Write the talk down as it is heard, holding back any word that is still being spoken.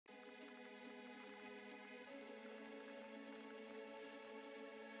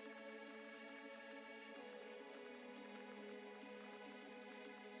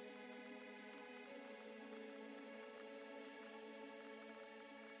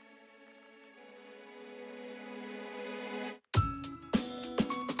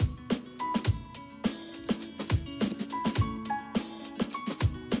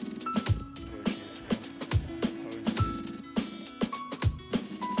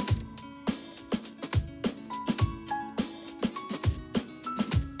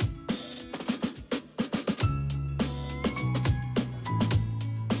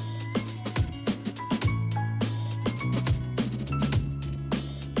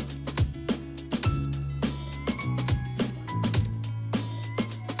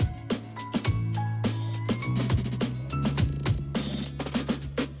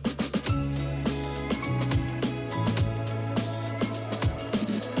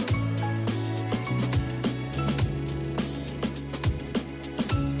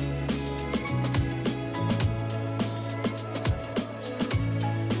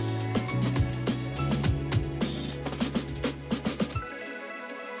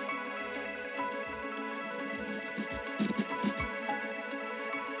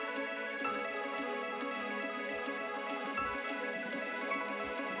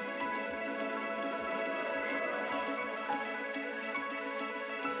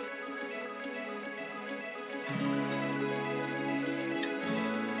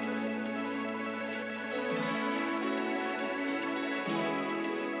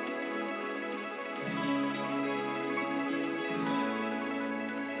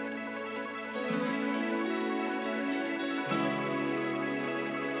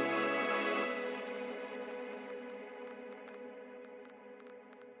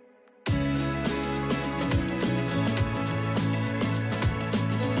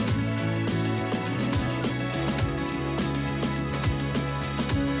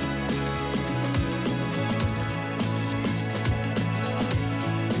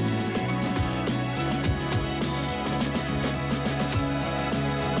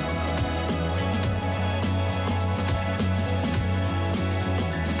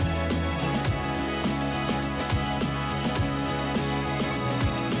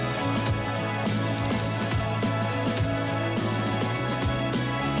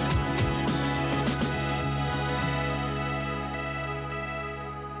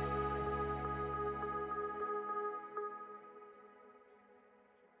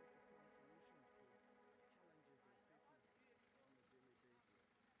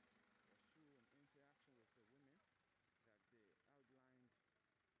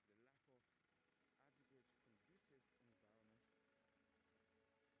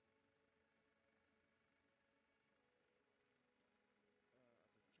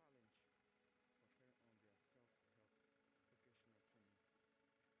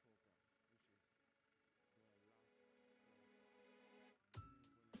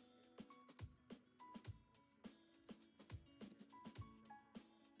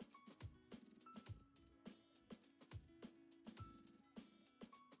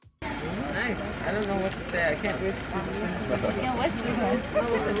nice. I don't know what to say. I can't wait to see the film. Yeah, what's it?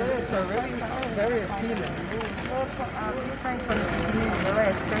 The lyrics are very, very appealing. They were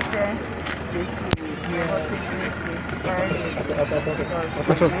expected this year.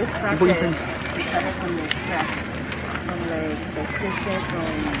 We started from the scratch, from like the assistant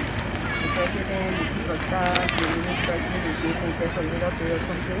from the president, the chief of staff, the minister, the gave him just a little bit or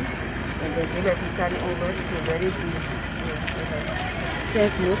something, and then they let me carry over to a very good.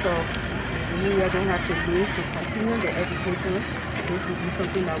 Take note of the media don't have to lose to continue the education. This would be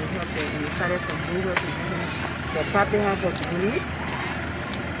something that will help them. We started from zero to zero. The probably have a bully.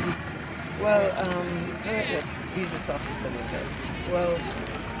 Well, yes, Jesus officer with it. Well,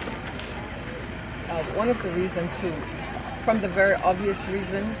 one of the reasons too, from the very obvious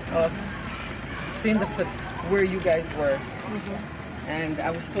reasons of seeing where you guys were, and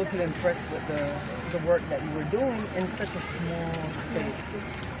I was totally impressed with the work that you were doing in such a small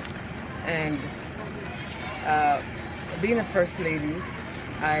space. And being a first lady,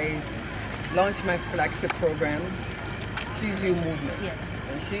 I launched my flagship program, She's You Movement. Yes.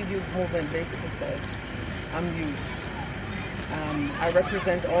 And She's You Movement basically says, I'm you. I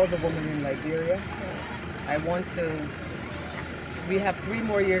represent all the women in Liberia. Yes. I want to, we have 3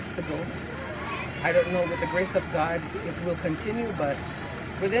 more years to go. I don't know, with the grace of God, if we'll continue, but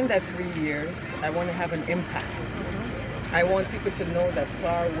within that 3 years, I want to have an impact. I want people to know that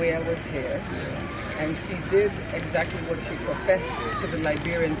Clara Wea was here, and she did exactly what she professed to the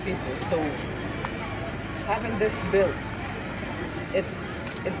Liberian people. So having this built, it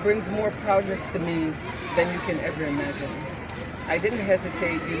brings more proudness to me than you can ever imagine. I didn't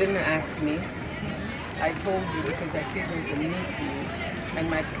hesitate, you didn't ask me. I told you because I see there's a need for you. And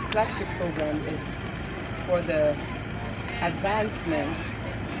my flagship program is for the advancement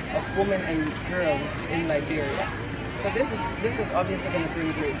of women and girls in Liberia. So this is obviously going to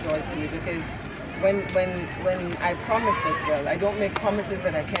bring great joy to me, because when I promise as well, I don't make promises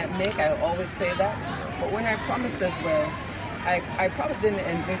that I can't make. I always say that. But when I promise as well, I probably didn't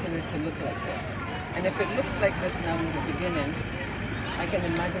envision it to look like this. And if it looks like this now in the beginning, I can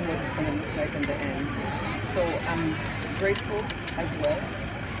imagine what it's going to look like in the end. So I'm grateful as well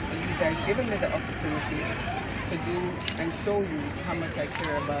for you guys giving me the opportunity to do and show you how much I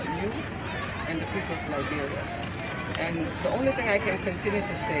care about you and the people of Liberia. And the only thing I can continue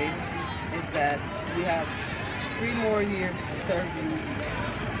to say is that we have 3 more years to serve you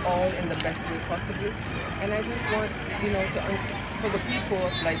all in the best way possibly. And I just want, for the people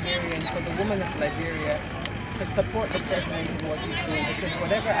of Liberia and for the women of Liberia to support the president in what he's doing, because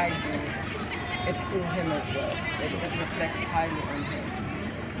whatever I do, it's through him as well. It reflects highly on him.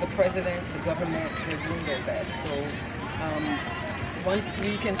 The president, the government, they're doing their best. So once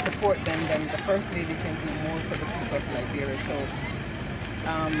we can support them, then the First Lady can do more for the people of Liberia. So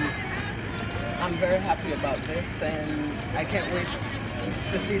I'm very happy about this, and I can't wait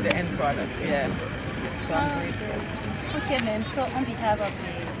to see the end product. Yeah. So I'm grateful. Okay, ma'am. So on behalf of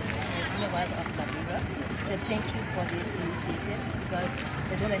the University of Liberia, say thank you for this initiative, because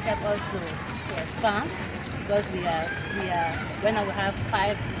it's going to help us to expand. Because we are right now we have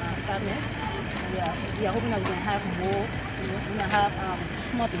 5 partners. We are hoping that we can have more. We're going to have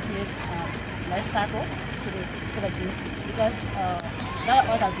small business less cycle, because a lot of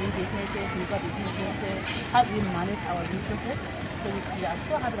us are doing businesses, legal businesses. So how do we manage our resources? So we are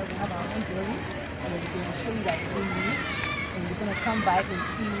so happy that we have our own building, and we're going to show you that we use, and we're going to come back and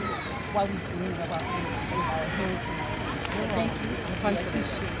see what we're doing with our hands. So thank you. I'm confident to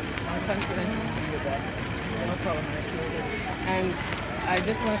see you back. No problem. I appreciate it. And I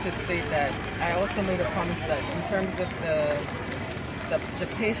just wanted to state that I also made a promise that in terms of the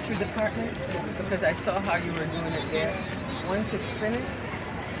pastry department, because I saw how you were doing it there, once it's finished,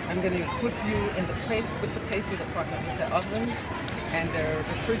 I'm going to equip you in with the pastry department with the oven and the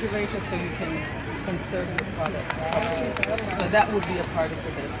refrigerator, so you can conserve your products properly. So that would be a part of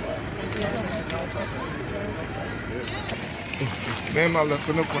it as well. Member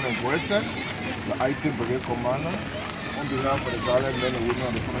Lieutenant Colonel Boyce, the IT Brigade Commander, on behalf of the Valiant men and women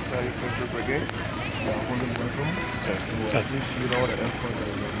of the Planetary Infantry Brigade, we are holding welcome. We appreciate all the effort that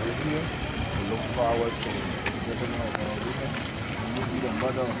we made here. We look forward to the governor of our women. You will be the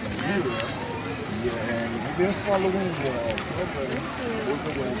mother of Liberia. Yeah, and we've been following the program. Also,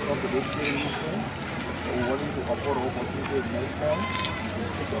 when we come to this training, we want to afford opportunities next time. We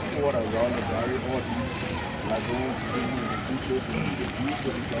take a tour around the barrier, all these lagoons, bringing the beaches, and see the beauty,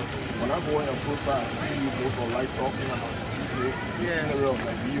 because when I go in a profile, I see you both are like talking about the scenery of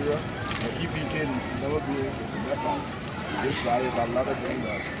Liberia, and EBK never been left out. This valley is a lot of things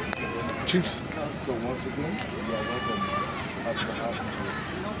that chiefs. So once again, you are welcome. on behalf of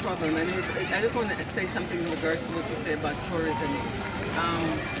you. No problem. And I just want to say something in regards to what you say about tourism.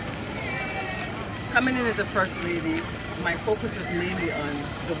 Coming in as a First Lady, my focus was mainly on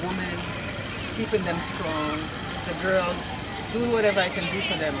the women, keeping them strong, the girls, doing whatever I can do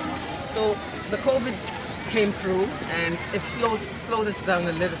for them. So the COVID came through and it slowed us down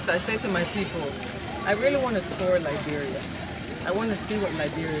a little. So I say to my people, I really want to tour Liberia. I want to see what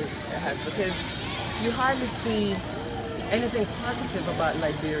Liberia has, because you hardly see anything positive about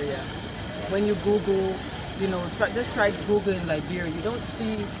Liberia. When you Google, you know, just try Googling Liberia, you don't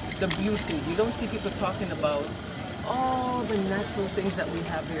see the beauty. You don't see people talking about all the natural things that we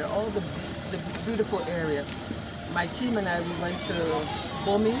have here, all the beautiful area. My team and I, we went to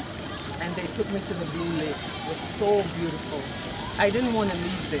Bomi, and they took me to the Blue Lake. It was so beautiful. I didn't want to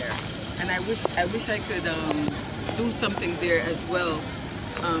leave there, and I wish I could do something there as well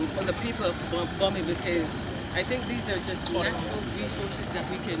for the people of Bomi, because I think these are just natural resources that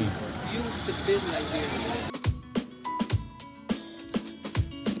we can use to build Liberia.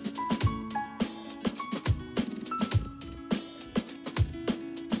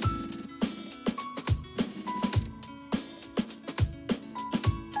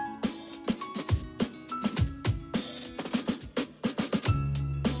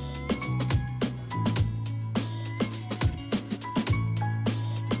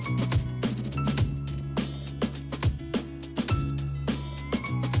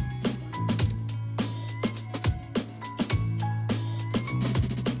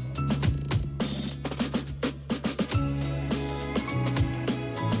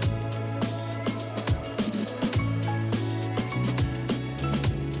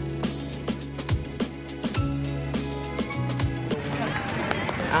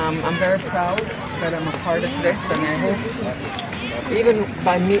 I'm very proud that I'm a part of this, and I hope even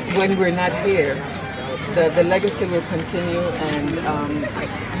by me, when we're not here, the legacy will continue, and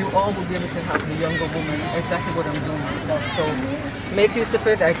you all will be able to help the younger women exactly what I'm doing myself. So make use of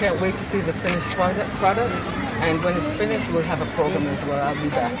it. I can't wait to see the finished product, and when it's finished, we'll have a program as well. I'll be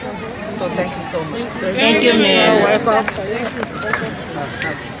back. So thank you so much. Thank you, Mayor. Welcome.